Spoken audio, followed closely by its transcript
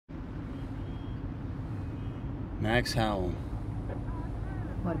Max Howell.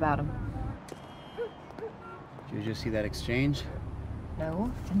 What about him? Did you just see that exchange?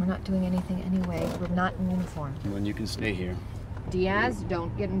 No, and we're not doing anything anyway. We're not in uniform. Well, then you can stay here. Diaz,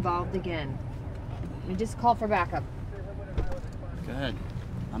 don't get involved again. We just call for backup. Go ahead.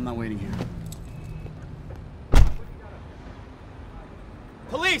 I'm not waiting here.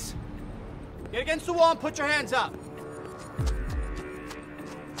 Police! Get against the wall and put your hands up.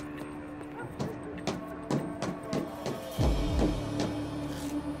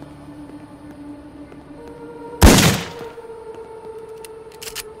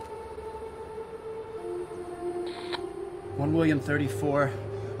 William 34.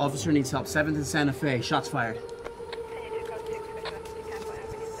 Officer needs help. 7th and Santa Fe. Shots fired.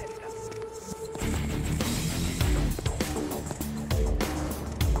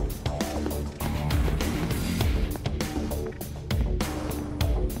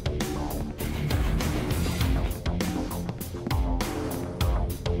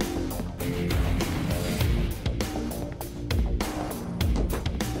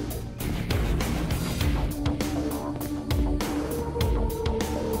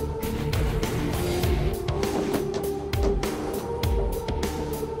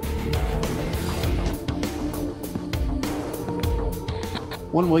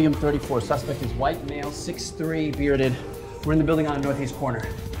 One William 34. Suspect is white male, 6'3", bearded. We're in the building on the northeast corner.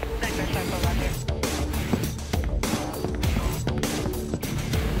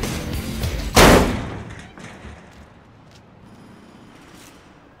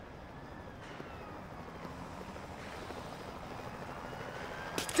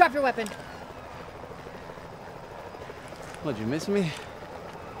 Drop your weapon. What'd you miss me?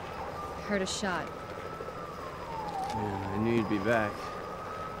 Heard a shot. Man, I knew you'd be back.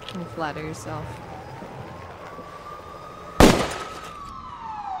 Don't flatter yourself.